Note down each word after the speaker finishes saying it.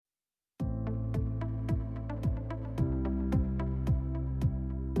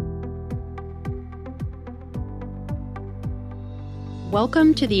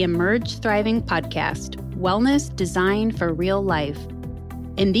Welcome to the Emerge Thriving podcast, wellness designed for real life.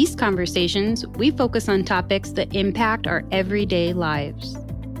 In these conversations, we focus on topics that impact our everyday lives.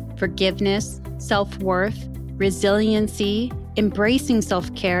 Forgiveness, self-worth, resiliency, embracing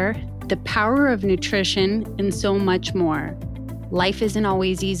self-care, the power of nutrition, and so much more. Life isn't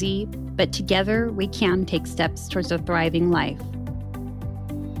always easy, but together we can take steps towards a thriving life.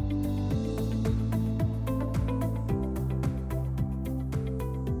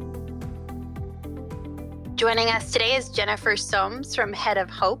 Joining us today is Jennifer Soames from Head of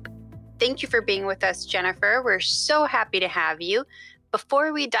Hope. Thank you for being with us, Jennifer. We're so happy to have you.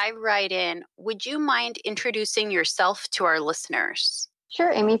 Before we dive right in, would you mind introducing yourself to our listeners?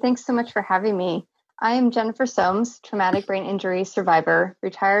 Sure, Amy. Thanks so much for having me. I am Jennifer Soames, traumatic brain injury survivor,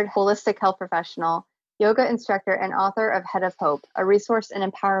 retired holistic health professional, yoga instructor, and author of Head of Hope, a resource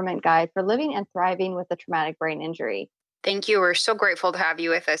and empowerment guide for living and thriving with a traumatic brain injury. Thank you. We're so grateful to have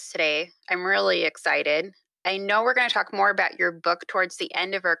you with us today. I'm really excited. I know we're going to talk more about your book towards the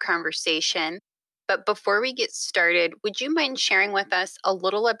end of our conversation, but before we get started, would you mind sharing with us a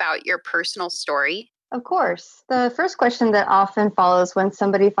little about your personal story? Of course. The first question that often follows when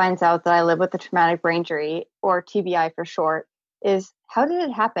somebody finds out that I live with a traumatic brain injury, or TBI for short, is how did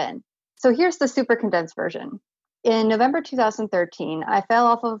it happen? So here's the super condensed version. In November 2013, I fell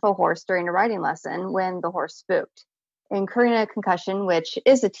off of a horse during a riding lesson when the horse spooked, incurring a concussion, which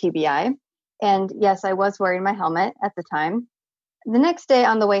is a TBI. And yes, I was wearing my helmet at the time. The next day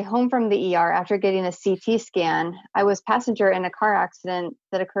on the way home from the ER after getting a CT scan, I was passenger in a car accident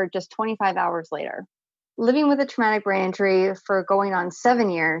that occurred just 25 hours later. Living with a traumatic brain injury for going on 7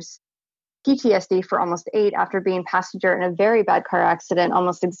 years, PTSD for almost 8 after being passenger in a very bad car accident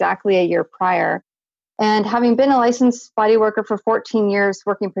almost exactly a year prior, and having been a licensed body worker for 14 years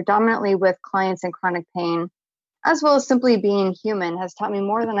working predominantly with clients in chronic pain, as well as simply being human, has taught me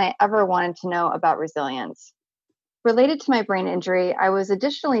more than I ever wanted to know about resilience. Related to my brain injury, I was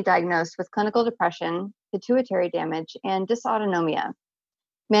additionally diagnosed with clinical depression, pituitary damage, and dysautonomia.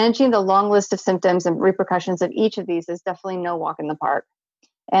 Managing the long list of symptoms and repercussions of each of these is definitely no walk in the park.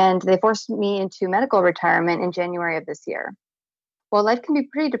 And they forced me into medical retirement in January of this year. While life can be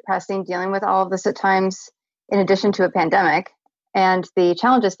pretty depressing dealing with all of this at times, in addition to a pandemic, and the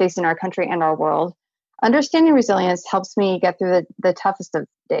challenges facing our country and our world, understanding resilience helps me get through the toughest of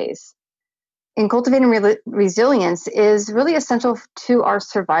days. And cultivating resilience is really essential to our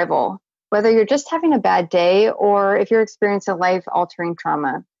survival, whether you're just having a bad day or if you're experiencing life-altering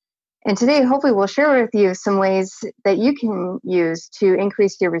trauma. And today, hopefully, we'll share with you some ways that you can use to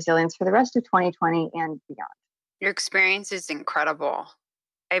increase your resilience for the rest of 2020 and beyond. Your experience is incredible.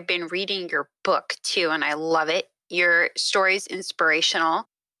 I've been reading your book too, and I love it. Your story is inspirational.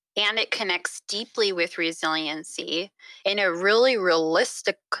 And it connects deeply with resiliency in a really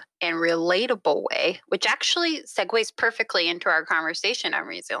realistic and relatable way, which actually segues perfectly into our conversation on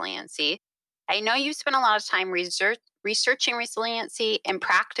resiliency. I know you spent a lot of time researching resiliency and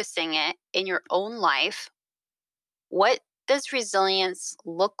practicing it in your own life. What does resilience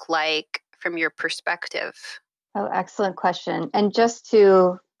look like from your perspective? Oh, excellent question. And just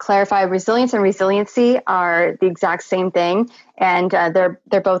to clarify, resilience and resiliency are the exact same thing, and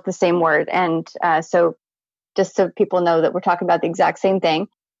they're both the same word. And so just so people know that we're talking about the exact same thing.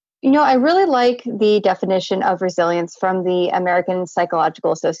 You know, I really like the definition of resilience from the American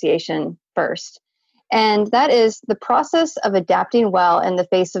Psychological Association first. And that is the process of adapting well in the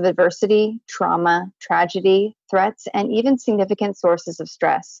face of adversity, trauma, tragedy, threats, and even significant sources of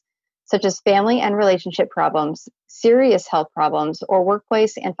stress, such as family and relationship problems, serious health problems, or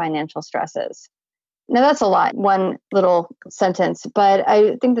workplace and financial stresses. Now, that's a lot, one little sentence, but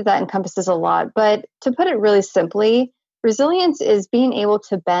I think that encompasses a lot. But to put it really simply, resilience is being able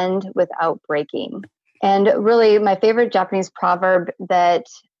to bend without breaking. And really, my favorite Japanese proverb that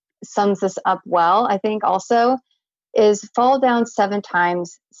sums this up well, I think also, is fall down 7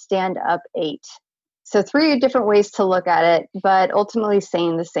 times, stand up 8. So 3 different ways to look at it, but ultimately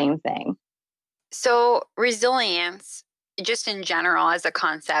saying the same thing. So resilience, just in general as a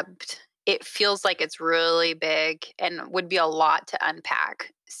concept, it feels like it's really big and would be a lot to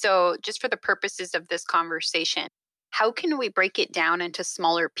unpack. So just for the purposes of this conversation, how can we break it down into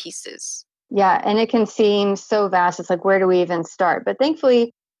smaller pieces? Yeah, and it can seem so vast. It's like, where do we even start? But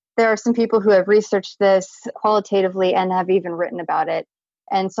thankfully, there are some people who have researched this qualitatively and have even written about it.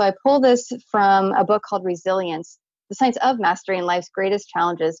 And so I pull this from a book called Resilience, The Science of Mastering Life's Greatest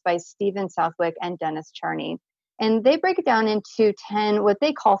Challenges by Stephen Southwick and Dennis Charney. And they break it down into 10, what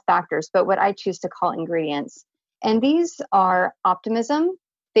they call factors, but what I choose to call ingredients. And these are optimism,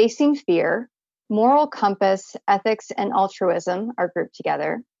 facing fear, Moral compass, ethics, and altruism are grouped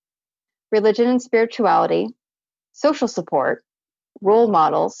together. Religion and spirituality, social support, role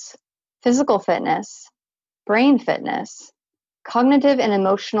models, physical fitness, brain fitness, cognitive and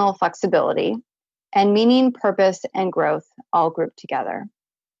emotional flexibility, and meaning, purpose, and growth all grouped together.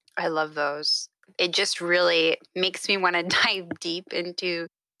 I love those. It just really makes me want to dive deep into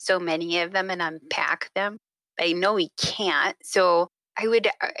so many of them and unpack them. I know we can't. So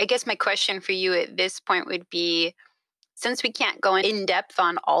I guess my question for you at this point would be, since we can't go in depth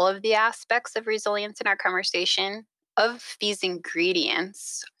on all of the aspects of resilience in our conversation, of these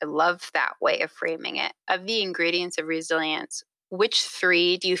ingredients, I love that way of framing it, of the ingredients of resilience, which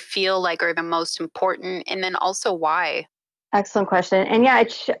three do you feel like are the most important? And then also why? Excellent question. And yeah,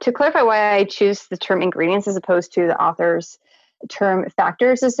 to clarify why I choose the term ingredients as opposed to the author's term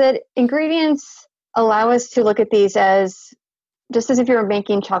factors, is that ingredients allow us to look at these as just as if you were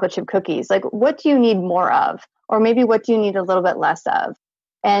making chocolate chip cookies. Like, what do you need more of? Or maybe what do you need a little bit less of?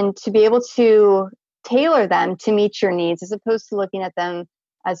 And to be able to tailor them to meet your needs as opposed to looking at them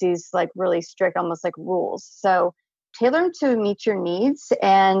as these like really strict, almost like rules. So tailor them to meet your needs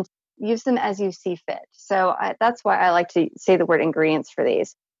and use them as you see fit. So that's why I like to say the word ingredients for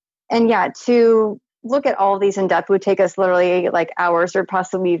these. And yeah, to look at all of these in depth would take us literally like hours or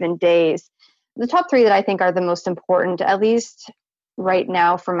possibly even days. The top three that I think are the most important, at least right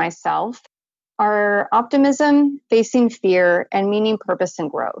now for myself, are optimism, facing fear, and meaning, purpose,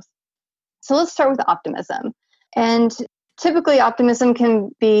 and growth. So let's start with optimism. And typically, optimism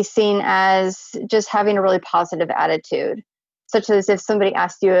can be seen as just having a really positive attitude, such as if somebody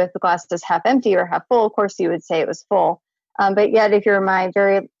asked you if the glass is half empty or half full, of course, you would say it was full. But yet, if you're my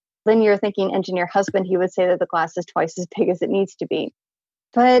very linear thinking engineer husband, he would say that the glass is twice as big as it needs to be.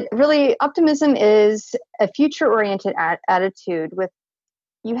 But really, optimism is a future-oriented attitude with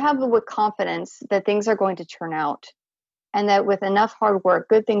you have with confidence that things are going to turn out and that with enough hard work,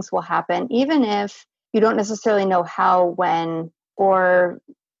 good things will happen, even if you don't necessarily know how, when, or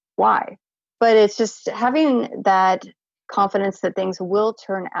why. But it's just having that confidence that things will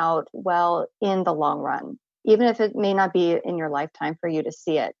turn out well in the long run, even if it may not be in your lifetime for you to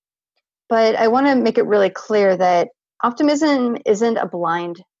see it. But I want to make it really clear that optimism isn't a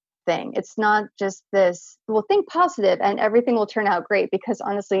blind thing. It's not just this, well, think positive and everything will turn out great, because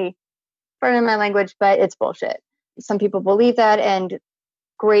honestly, pardon my language, but it's bullshit. Some people believe that, and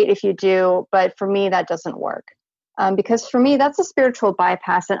great if you do, but for me, that doesn't work. Because for me, that's a spiritual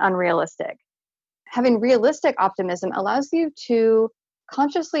bypass and unrealistic. Having realistic optimism allows you to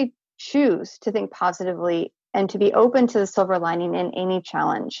consciously choose to think positively and to be open to the silver lining in any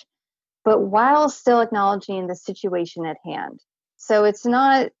challenge, but while still acknowledging the situation at hand. So it's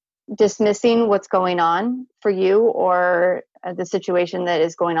not dismissing what's going on for you or the situation that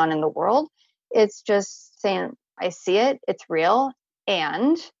is going on in the world. It's just saying, I see it, it's real,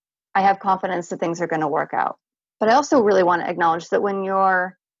 and I have confidence that things are going to work out. But I also really want to acknowledge that when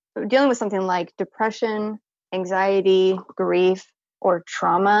you're dealing with something like depression, anxiety, grief, or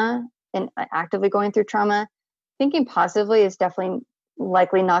trauma, and actively going through trauma, thinking positively is definitely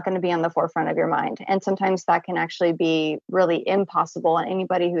likely not going to be on the forefront of your mind. And sometimes that can actually be really impossible. And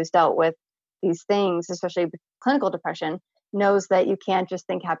anybody who's dealt with these things, especially clinical depression, knows that you can't just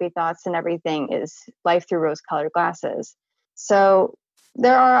think happy thoughts and everything is life through rose-colored glasses. So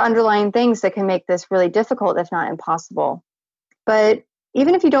there are underlying things that can make this really difficult, if not impossible. But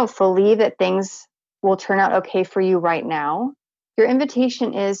even if you don't believe that things will turn out okay for you right now, your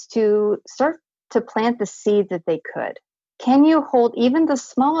invitation is to start to plant the seed that they could. Can you hold even the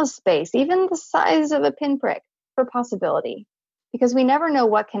smallest space, even the size of a pinprick, for possibility? Because we never know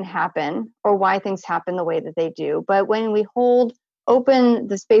what can happen or why things happen the way that they do. But when we hold open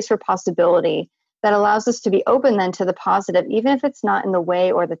the space for possibility, that allows us to be open then to the positive, even if it's not in the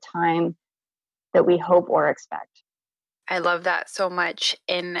way or the time that we hope or expect. I love that so much.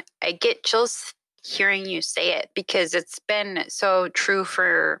 And I get chills hearing you say it, because it's been so true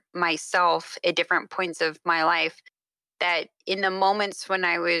for myself at different points of my life, that in the moments when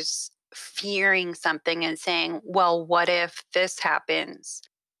I was fearing something and saying, well, what if this happens?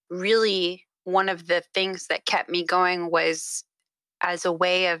 Really, one of the things that kept me going was, as a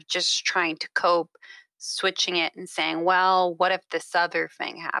way of just trying to cope, switching it and saying, well, what if this other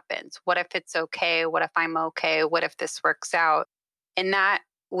thing happens? What if it's okay? What if I'm okay? What if this works out? And that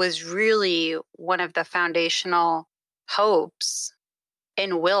was really one of the foundational hopes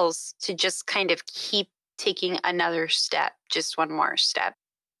and wills to just kind of keep taking another step, just one more step.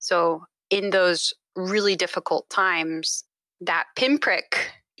 So in those really difficult times, that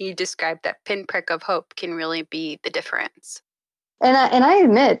pinprick, you described, that pinprick of hope can really be the difference. And I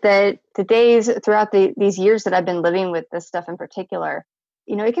admit that the days throughout these years that I've been living with this stuff in particular,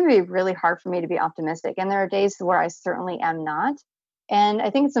 it can be really hard for me to be optimistic. And there are days where I certainly am not. And I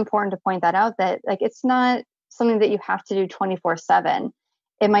think it's important to point that out, that like it's not something that you have to do 24/7.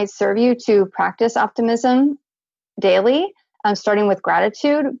 It might serve you to practice optimism daily, starting with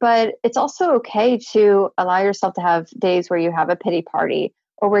gratitude, but it's also okay to allow yourself to have days where you have a pity party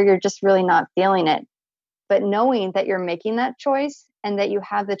or where you're just really not feeling it, but knowing that you're making that choice and that you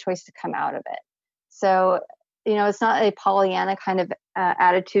have the choice to come out of it. So, it's not a Pollyanna kind of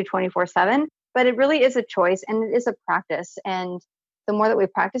attitude 24/7, but it really is a choice and it is a practice. And the more that we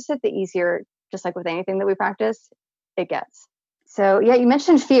practice it, the easier, just like with anything that we practice, it gets. So yeah, you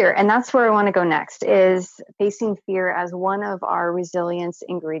mentioned fear, and that's where I want to go next, is facing fear as one of our resilience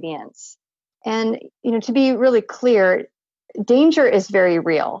ingredients. And, to be really clear, danger is very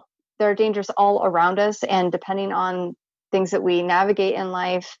real. There are dangers all around us, and depending on things that we navigate in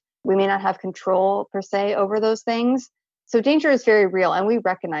life, we may not have control per se over those things. So danger is very real, and we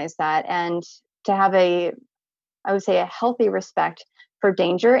recognize that. And to have I would say, a healthy respect for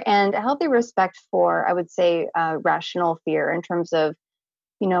danger and a healthy respect for, I would say, rational fear in terms of,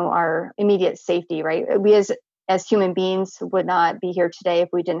 our immediate safety, right? We as human beings would not be here today if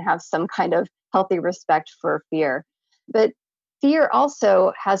we didn't have some kind of healthy respect for fear. But fear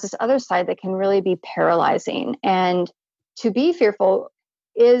also has this other side that can really be paralyzing. And to be fearful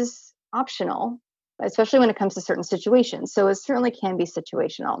is optional, especially when it comes to certain situations. So it certainly can be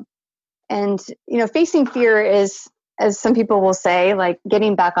situational. And, facing fear is, as some people will say, like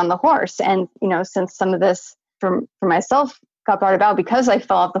getting back on the horse. And, since some of this for myself got brought about because I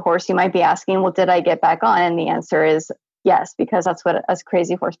fell off the horse, you might be asking, well, did I get back on? And the answer is yes, because that's what us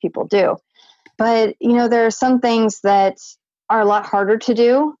crazy horse people do. But, there are some things that are a lot harder to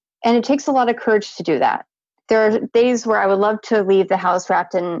do, and it takes a lot of courage to do that. There are days where I would love to leave the house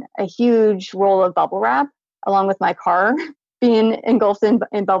wrapped in a huge roll of bubble wrap, along with my car being engulfed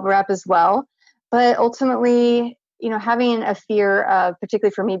in bubble wrap as well. But ultimately, having a fear of,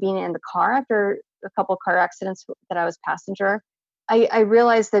 particularly for me being in the car after a couple car accidents that I was passenger, I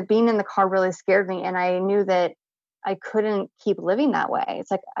realized that being in the car really scared me. And I knew that I couldn't keep living that way.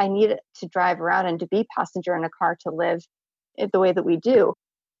 It's like I needed to drive around and to be passenger in a car to live the way that we do.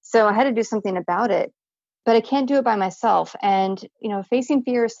 So I had to do something about it, but I can't do it by myself. And, facing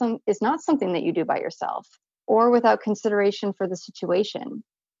fear is not something that you do by yourself or without consideration for the situation.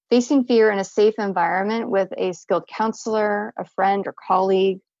 Facing fear in a safe environment with a skilled counselor, a friend or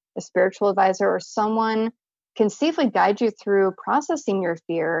colleague, a spiritual advisor, or someone can safely guide you through processing your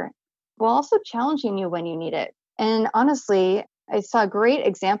fear while also challenging you when you need it. And honestly, I saw a great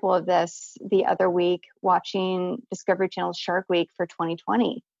example of this the other week watching Discovery Channel's Shark Week for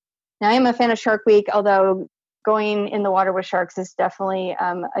 2020. Now, I am a fan of Shark Week, although going in the water with sharks is definitely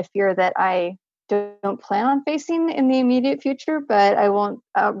a fear that I don't plan on facing in the immediate future, but I won't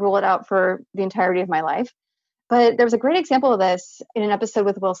rule it out for the entirety of my life. But there was a great example of this in an episode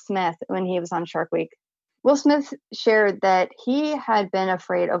with Will Smith when he was on Shark Week. Will Smith shared that he had been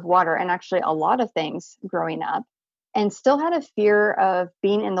afraid of water and actually a lot of things growing up, and still had a fear of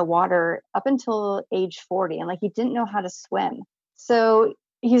being in the water up until age 40. And like he didn't know how to swim. So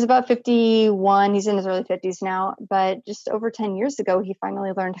he's about 51. He's in his early 50s now. But just over 10 years ago, he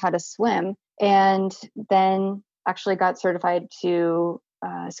finally learned how to swim and then actually got certified to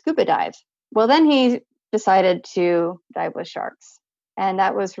scuba dive. Well, then he decided to dive with sharks. And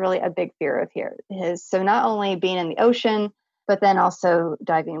that was really a big fear of his. So not only being in the ocean, but then also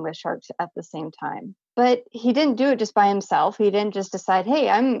diving with sharks at the same time. But he didn't do it just by himself. He didn't just decide, hey,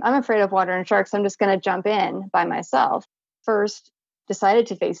 I'm afraid of water and sharks. I'm just going to jump in by myself. First, decided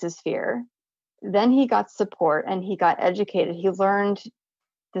to face his fear. Then he got support and he got educated. He learned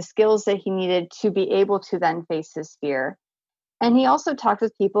the skills that he needed to be able to then face his fear. And he also talked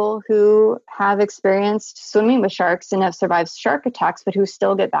with people who have experienced swimming with sharks and have survived shark attacks, but who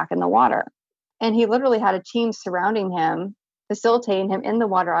still get back in the water. And he literally had a team surrounding him, facilitating him in the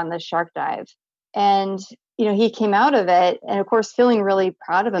water on this shark dive. And, he came out of it and of course, feeling really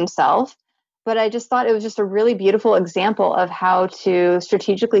proud of himself. But I just thought it was just a really beautiful example of how to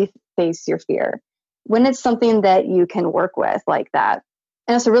strategically face your fear when it's something that you can work with like that.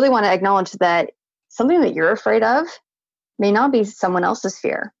 And I also really want to acknowledge that something that you're afraid of may not be someone else's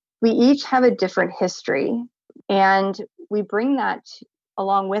fear. We each have a different history, and we bring that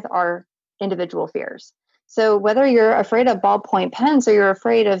along with our individual fears. So whether you're afraid of ballpoint pens or you're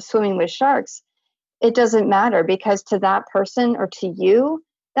afraid of swimming with sharks, it doesn't matter, because to that person or to you,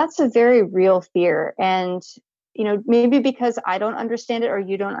 that's a very real fear. And maybe because I don't understand it or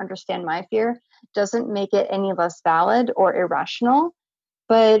you don't understand my fear doesn't make it any less valid or irrational.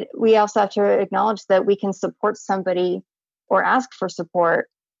 But we also have to acknowledge that we can support somebody or ask for support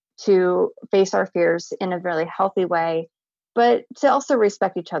to face our fears in a really healthy way, but to also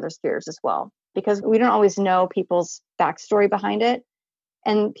respect each other's fears as well, because we don't always know people's backstory behind it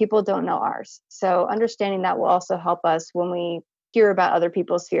and people don't know ours. So understanding that will also help us when we hear about other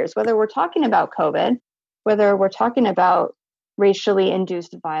people's fears, whether we're talking about COVID, whether we're talking about racially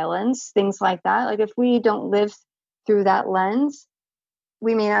induced violence, things like that. Like if we don't live through that lens,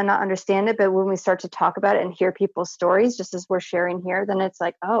 we may not understand it, but when we start to talk about it and hear people's stories, just as we're sharing here, then it's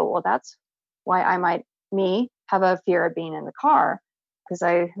like, oh, well, that's why me have a fear of being in the car, because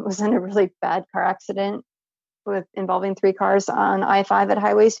I was in a really bad car accident involving 3 cars on I-5 at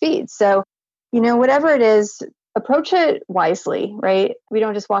highway speed. So, whatever it is, approach it wisely, right? We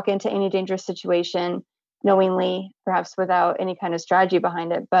don't just walk into any dangerous situation knowingly, perhaps without any kind of strategy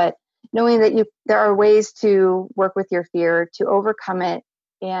behind it, but knowing that there are ways to work with your fear, to overcome it,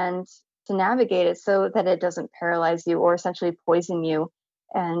 and to navigate it so that it doesn't paralyze you or essentially poison you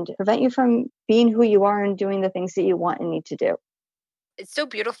and prevent you from being who you are and doing the things that you want and need to do. It's so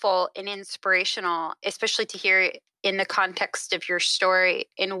beautiful and inspirational, especially to hear in the context of your story,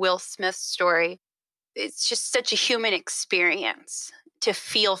 in Will Smith's story. It's just such a human experience to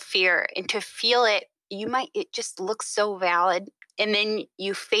feel fear and to feel it. It just looks so valid. And then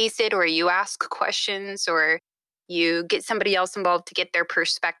you face it, or you ask questions, or you get somebody else involved to get their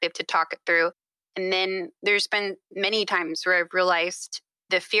perspective to talk it through. And then there's been many times where I've realized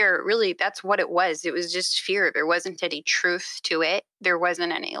the fear, really, that's what it was. It was just fear. There wasn't any truth to it. There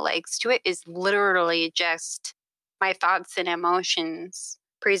wasn't any legs to it. It's literally just my thoughts and emotions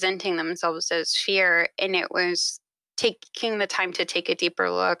presenting themselves as fear. And it was taking the time to take a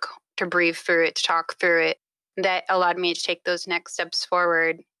deeper look, to breathe through it, to talk through it, that allowed me to take those next steps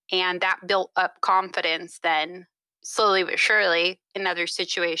forward. And that built up confidence then, slowly but surely, in other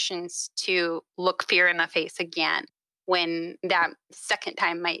situations, to look fear in the face again when that second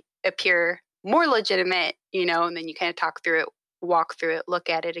time might appear more legitimate, and then you kind of talk through it, walk through it, look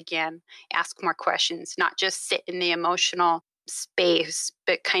at it again, ask more questions, not just sit in the emotional space,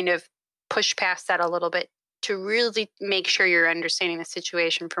 but kind of push past that a little bit to really make sure you're understanding the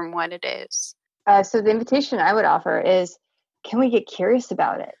situation from what it is. So the invitation I would offer is, can we get curious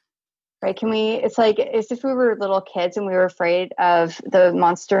about it? Right? It's like as if we were little kids and we were afraid of the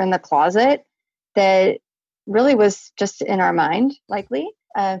monster in the closet that really was just in our mind, likely.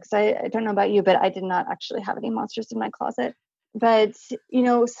 Because I don't know about you, but I did not actually have any monsters in my closet. But, so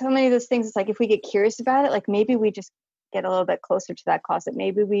many of those things, it's like if we get curious about it, like maybe we just get a little bit closer to that closet.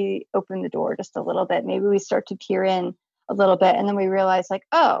 Maybe we open the door just a little bit. Maybe we start to peer in a little bit. And then we realize like,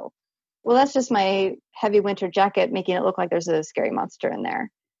 oh, well, that's just my heavy winter jacket making it look like there's a scary monster in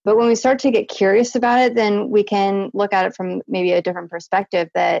there. But when we start to get curious about it, then we can look at it from maybe a different perspective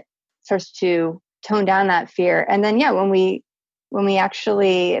that starts to tone down that fear. And then, when we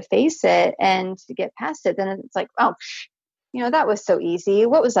actually face it and get past it, then it's like, oh, that was so easy.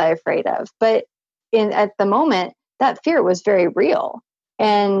 What was I afraid of? But at the moment, that fear was very real.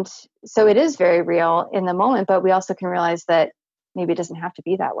 And so it is very real in the moment, but we also can realize that maybe it doesn't have to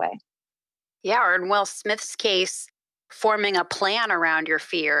be that way. Yeah, or in Will Smith's case, forming a plan around your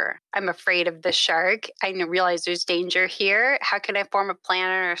fear. I'm afraid of the shark. I realize there's danger here. How can I form a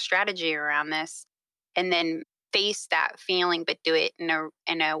plan or a strategy around this? And then face that feeling, but do it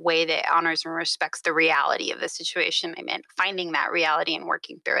in a way that honors and respects the reality of the situation I'm in, finding that reality and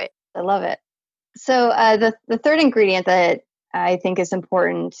working through it. I love it. So the third ingredient that I think is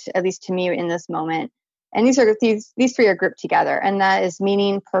important, at least to me in this moment, and these 3 are grouped together, and that is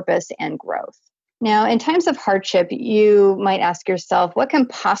meaning, purpose, and growth. Now, in times of hardship, you might ask yourself, what can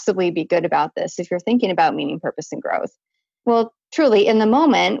possibly be good about this if you're thinking about meaning, purpose, and growth? Well, truly, in the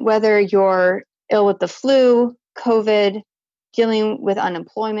moment, whether you're ill with the flu, COVID, dealing with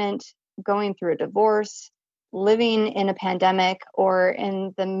unemployment, going through a divorce, living in a pandemic, or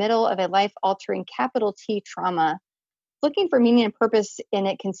in the middle of a life-altering capital T trauma, looking for meaning and purpose in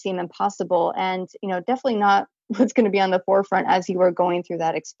it can seem impossible and, definitely not what's going to be on the forefront as you are going through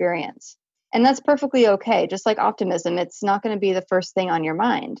that experience. And that's perfectly okay. Just like optimism, it's not going to be the first thing on your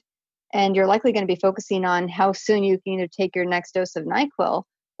mind. And you're likely going to be focusing on how soon you can either take your next dose of NyQuil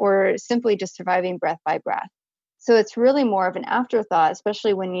or simply just surviving breath by breath. So it's really more of an afterthought,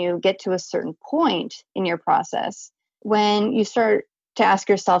 especially when you get to a certain point in your process, when you start to ask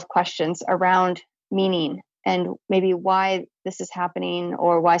yourself questions around meaning and maybe why this is happening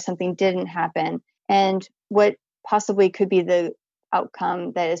or why something didn't happen and what possibly could be the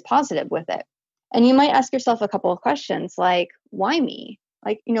outcome that is positive with it. And you might ask yourself a couple of questions like, why me?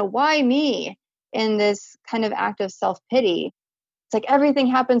 Like, why me in this kind of act of self-pity? It's like everything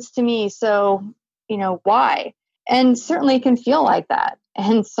happens to me. So, why? And certainly it can feel like that.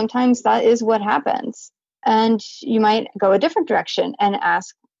 And sometimes that is what happens. And you might go a different direction and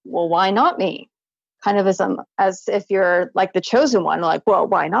ask, well, why not me? Kind of as if you're like the chosen one, like, well,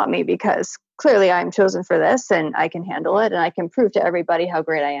 why not me? Because clearly I'm chosen for this and I can handle it and I can prove to everybody how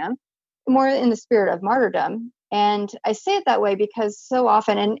great I am. More in the spirit of martyrdom. And I say it that way because so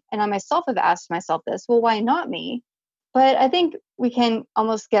often, and I myself have asked myself this, well, why not me? But I think we can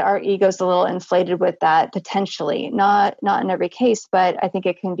almost get our egos a little inflated with that potentially, not in every case, but I think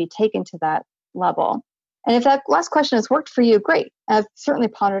it can be taken to that level. And if that last question has worked for you, great. I've certainly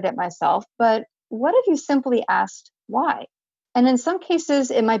pondered it myself, but what if you simply asked why? And in some cases,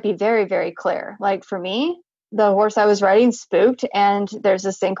 it might be very, very clear. Like for me, the horse I was riding spooked, and there's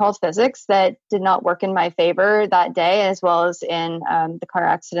this thing called physics that did not work in my favor that day, as well as in the car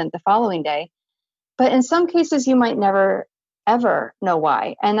accident the following day. But in some cases, you might never, ever know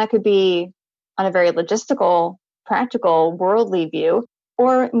why. And that could be on a very logistical, practical, worldly view,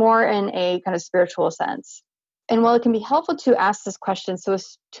 or more in a kind of spiritual sense. And while it can be helpful to ask this question so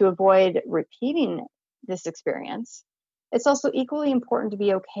as to avoid repeating this experience, it's also equally important to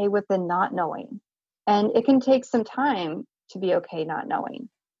be okay with the not knowing. And it can take some time to be okay not knowing.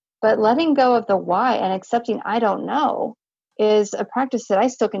 But letting go of the why and accepting I don't know is a practice that I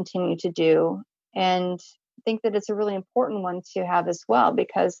still continue to do, and think that it's a really important one to have as well,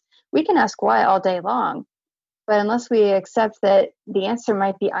 because we can ask why all day long, but unless we accept that the answer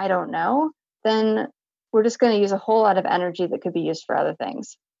might be I don't know, then we're just going to use a whole lot of energy that could be used for other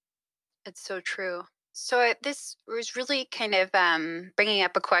things. It's so true. So this was really kind of bringing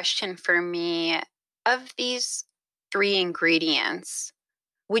up a question for me. Of these three ingredients,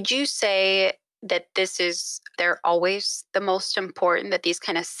 would you say that they're always the most important, that these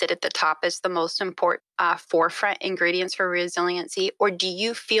kind of sit at the top as the most important forefront ingredients for resiliency? Or do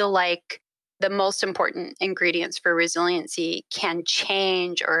you feel like the most important ingredients for resiliency can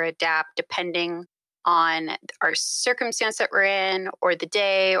change or adapt depending on our circumstance that we're in, or the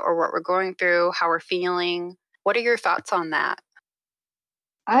day, or what we're going through, how we're feeling? What are your thoughts on that?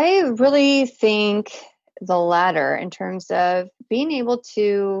 I really think the latter, in terms of being able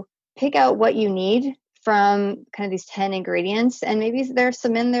to pick out what you need from kind of these 10 ingredients. And maybe there's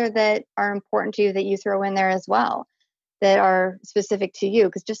some in there that are important to you that you throw in there as well, that are specific to you.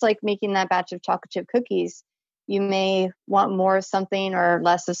 Because just like making that batch of chocolate chip cookies, you may want more of something or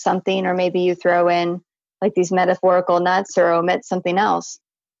less of something, or maybe you throw in like these metaphorical nuts or omit something else.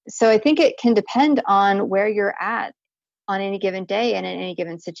 So I think it can depend on where you're at on any given day and in any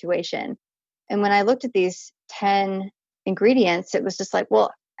given situation. And when I looked at these 10 ingredients, it was just like,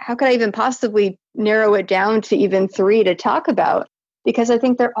 well, how could I even possibly narrow it down to even three to talk about? Because I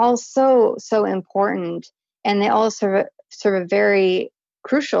think they're all so, so important, and they all serve a very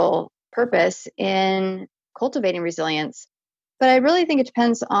crucial purpose in cultivating resilience. But I really think it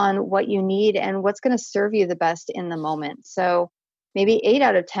depends on what you need and what's going to serve you the best in the moment. So maybe 8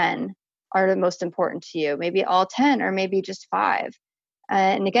 out of 10 are the most important to you, maybe all 10, or maybe just 5.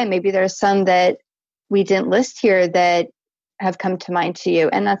 And again, maybe there's some that we didn't list here that have come to mind to you,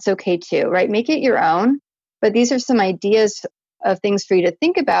 and that's okay too, right? Make it your own. But these are some ideas of things for you to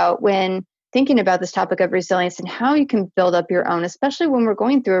think about when thinking about this topic of resilience and how you can build up your own, especially when we're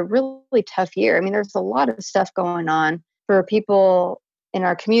going through a really tough year. I mean, there's a lot of stuff going on for people in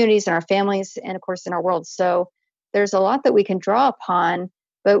our communities and our families, and of course in our world. So there's a lot that we can draw upon,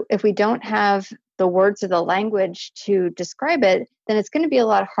 but if we don't have the words or the language to describe it, then it's going to be a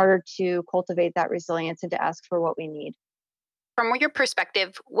lot harder to cultivate that resilience and to ask for what we need. From your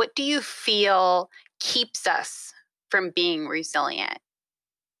perspective, what do you feel keeps us from being resilient?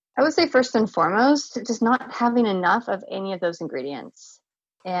 I would say first and foremost, just not having enough of any of those ingredients.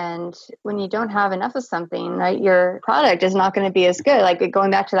 And when you don't have enough of something, right, your product is not going to be as good. Like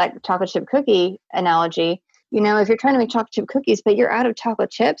going back to that chocolate chip cookie analogy, if you're trying to make chocolate chip cookies, but you're out of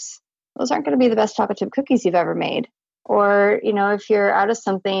chocolate chips, those aren't going to be the best chocolate chip cookies you've ever made. Or, if you're out of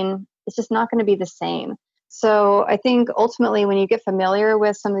something, it's just not going to be the same. So I think ultimately when you get familiar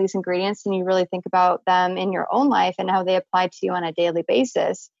with some of these ingredients and you really think about them in your own life and how they apply to you on a daily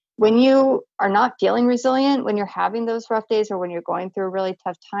basis, when you are not feeling resilient, when you're having those rough days, or when you're going through a really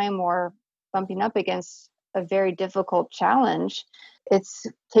tough time or bumping up against a very difficult challenge, it's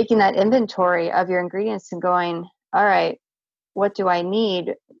taking that inventory of your ingredients and going, all right, what do I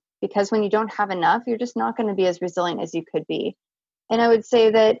need? Because when you don't have enough, you're just not going to be as resilient as you could be. And I would say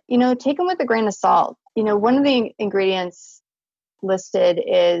that, take them with a grain of salt. One of the ingredients listed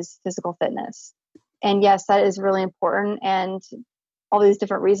is physical fitness. And yes, that is really important, and all these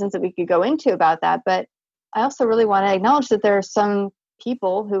different reasons that we could go into about that. But I also really want to acknowledge that there are some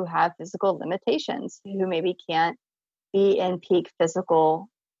people who have physical limitations, who maybe can't be in peak physical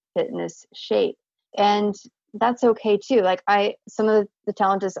fitness shape. And that's okay too. Like some of the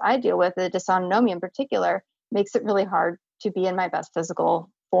challenges I deal with, the dysautonomia in particular, makes it really hard to be in my best physical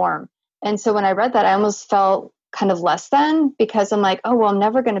form. And so when I read that, I almost felt kind of less than, because I'm like, oh, well, I'm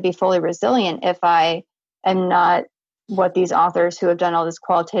never going to be fully resilient if I am not what these authors who have done all this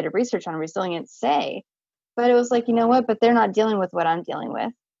qualitative research on resilience say. But it was like, you know what? But they're not dealing with what I'm dealing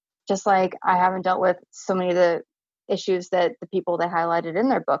with. Just like I haven't dealt with so many of the issues that the people they highlighted in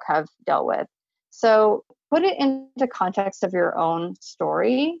their book have dealt with. So put it into context of your own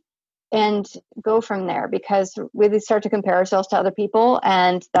story and go from there, because we start to compare ourselves to other people,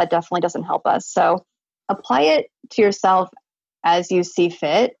 and that definitely doesn't help us. So apply it to yourself as you see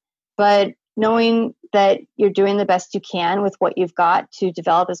fit, but knowing that you're doing the best you can with what you've got to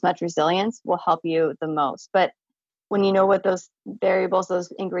develop as much resilience will help you the most. But when you know what those variables,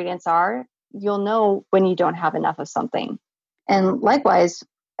 those ingredients are, you'll know when you don't have enough of something. And likewise,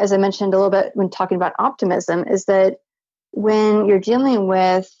 as I mentioned a little bit when talking about optimism, is that when you're dealing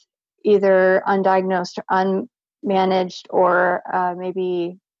with either undiagnosed, unmanaged, or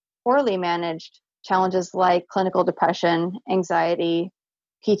maybe poorly managed challenges like clinical depression, anxiety,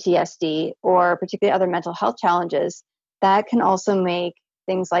 PTSD, or particularly other mental health challenges, that can also make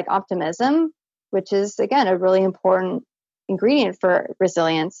things like optimism, which is, again, a really important ingredient for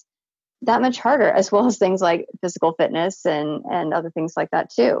resilience, that much harder, as well as things like physical fitness and other things like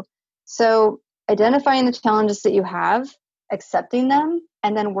that too. So identifying the challenges that you have, accepting them,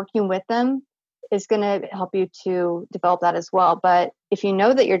 and then working with them is going to help you to develop that as well. But if you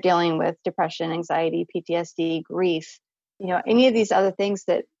know that you're dealing with depression, anxiety, PTSD, grief, any of these other things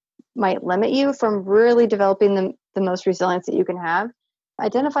that might limit you from really developing the most resilience that you can have,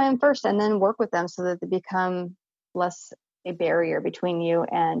 identify them first and then work with them so that they become less a barrier between you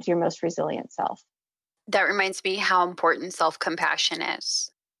and your most resilient self. That reminds me how important self-compassion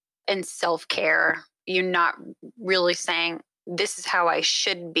is and self-care. You're not really saying, this is how I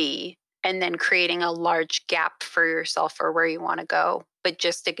should be, and then creating a large gap for yourself or where you want to go, but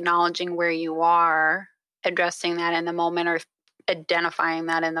just acknowledging where you are, addressing that in the moment, or identifying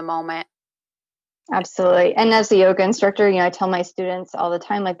that in the moment. Absolutely. And as a yoga instructor, I tell my students all the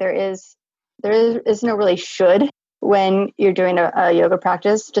time, like there is no really should when you're doing a yoga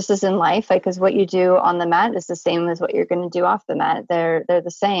practice, just as in life, like, because what you do on the mat is the same as what you're going to do off the mat. They're the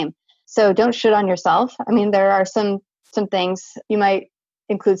same. So don't should on yourself. I mean, there are some things you might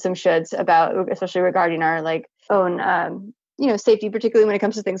include some shoulds about, especially regarding our own, safety, particularly when it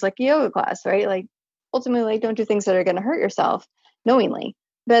comes to things like yoga class, right? Like ultimately, don't do things that are going to hurt yourself knowingly.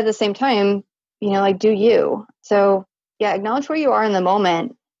 But at the same time, do you. So yeah, acknowledge where you are in the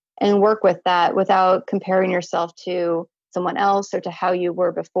moment and work with that without comparing yourself to someone else or to how you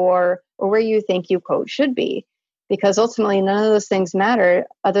were before or where you think you, quote, should be. Because ultimately, none of those things matter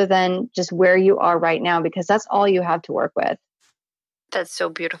other than just where you are right now, because that's all you have to work with. That's so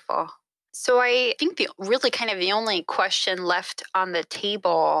beautiful. So I think the only question left on the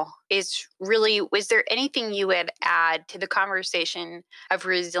table is really, was there anything you would add to the conversation of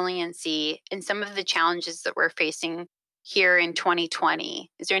resiliency and some of the challenges that we're facing here in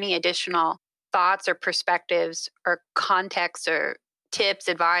 2020? Is there any additional thoughts or perspectives or context or tips,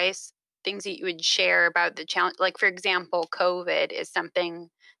 advice, things that you would share about the challenge? Like, for example, COVID is something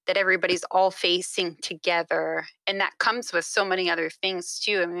that everybody's all facing together. And that comes with so many other things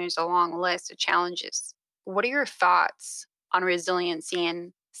too. I mean, there's a long list of challenges. What are your thoughts on resiliency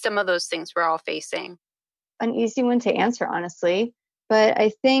and some of those things we're all facing? An easy one to answer, honestly. But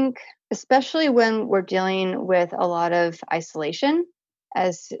I think, especially when we're dealing with a lot of isolation,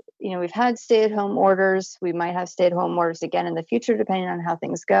 as we've had stay-at-home orders, we might have stay-at-home orders again in the future, depending on how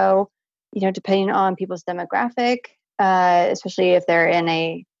things go, depending on people's demographic, especially if they're in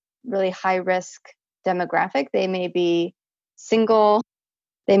a really high risk demographic. They may be single,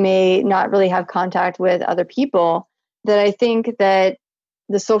 they may not really have contact with other people. That I think that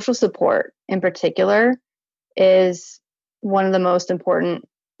the social support in particular is one of the most important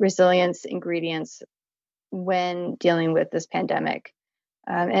resilience ingredients when dealing with this pandemic.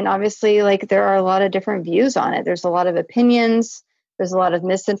 And obviously, there are a lot of different views on it. There's a lot of opinions. There's a lot of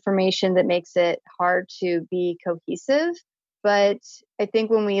misinformation that makes it hard to be cohesive. But I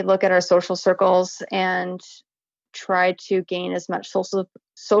think when we look at our social circles and try to gain as much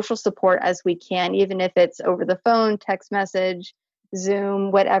social support as we can, even if it's over the phone, text message,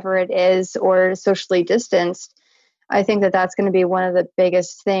 Zoom, whatever it is, or socially distanced, I think that that's going to be one of the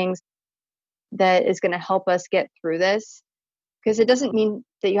biggest things. that is going to help us get through this. Because it doesn't mean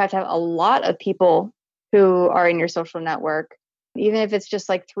that you have to have a lot of people who are in your social network, even if it's just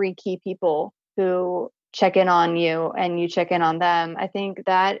like 3 key people who check in on you and you check in on them. I think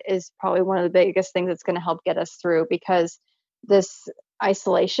that is probably one of the biggest things that's going to help get us through, because this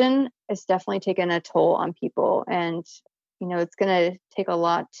isolation has definitely taken a toll on people. And, it's going to take a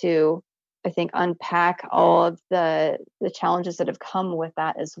lot to, I think, unpack all of the challenges that have come with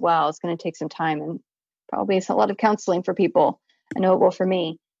that as well. It's going to take some time and probably it's a lot of counseling for people. I know it will for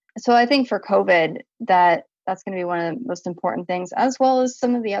me. So I think for COVID, that's going to be one of the most important things, as well as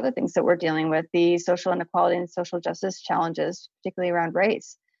some of the other things that we're dealing with, the social inequality and social justice challenges, particularly around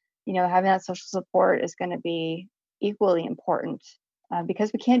race. Having that social support is going to be equally important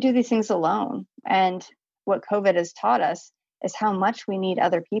because we can't do these things alone. And what COVID has taught us is how much we need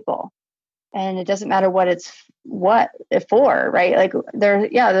other people. And it doesn't matter what it's for, right? Like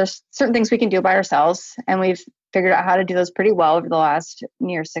there's certain things we can do by ourselves, and we've figured out how to do those pretty well over the last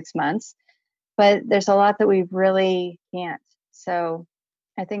near 6 months. But there's a lot that we really can't. So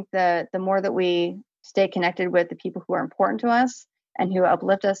I think the more that we stay connected with the people who are important to us and who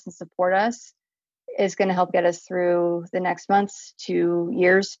uplift us and support us is going to help get us through the next months to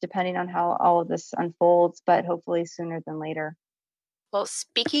years, depending on how all of this unfolds, but hopefully sooner than later. Well,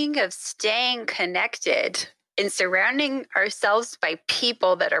 speaking of staying connected and surrounding ourselves by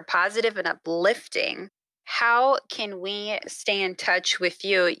people that are positive and uplifting, how can we stay in touch with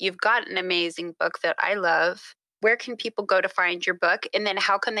you? You've got an amazing book that I love. Where can people go to find your book? And then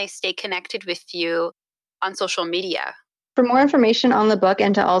how can they stay connected with you on social media? For more information on the book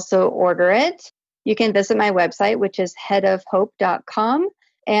and to also order it, you can visit my website, which is headofhope.com.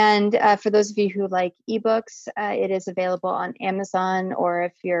 And for those of you who like ebooks, it is available on Amazon, or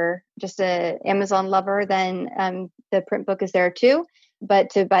if you're just an Amazon lover, then the print book is there too. But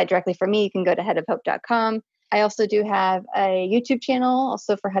to buy directly from me, you can go to headofhope.com. I also do have a YouTube channel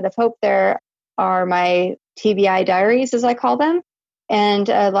also for Head of Hope. There are my TBI diaries, as I call them, and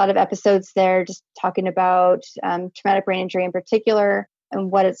a lot of episodes there just talking about traumatic brain injury in particular and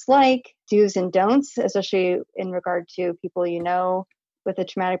what it's like, do's and don'ts, especially in regard to people with a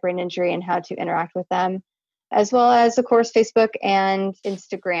traumatic brain injury and how to interact with them, as well as, of course, Facebook and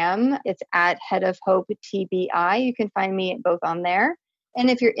Instagram. It's at Head of Hope TBI. You can find me both on there. And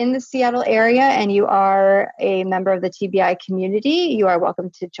if you're in the Seattle area and you are a member of the TBI community, you are welcome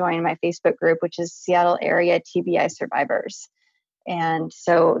to join my Facebook group, which is Seattle Area TBI Survivors. And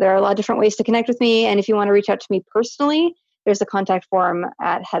so there are a lot of different ways to connect with me. And if you want to reach out to me personally, there's a contact form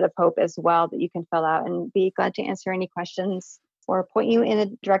at Head of Hope as well that you can fill out, and be glad to answer any questions or point you in a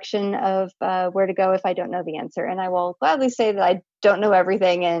direction of where to go if I don't know the answer. And I will gladly say that I don't know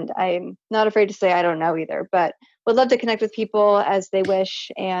everything, and I'm not afraid to say I don't know either, but would love to connect with people as they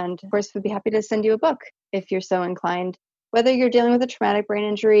wish. And of course, would be happy to send you a book if you're so inclined, whether you're dealing with a traumatic brain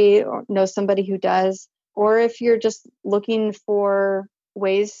injury or know somebody who does, or if you're just looking for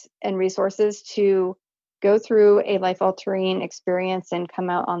ways and resources to go through a life-altering experience and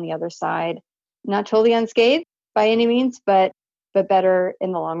come out on the other side, not totally unscathed by any means, but better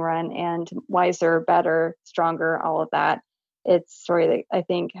in the long run, and wiser, better, stronger, all of that. It's a story that I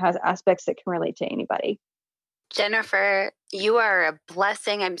think has aspects that can relate to anybody. Jennifer, you are a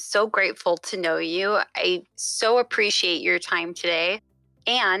blessing. I'm so grateful to know you. I so appreciate your time today.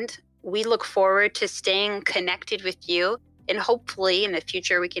 And we look forward to staying connected with you. And hopefully in the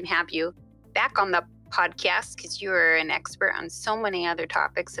future, we can have you back on the podcast, because you are an expert on so many other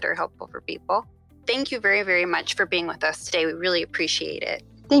topics that are helpful for people. Thank you very, very much for being with us today. We really appreciate it.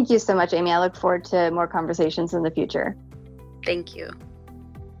 Thank you so much, Amy. I look forward to more conversations in the future. Thank you.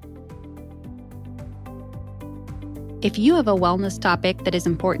 If you have a wellness topic that is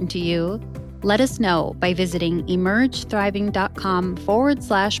important to you, let us know by visiting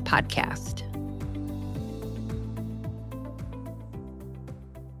emergethriving.com/podcast.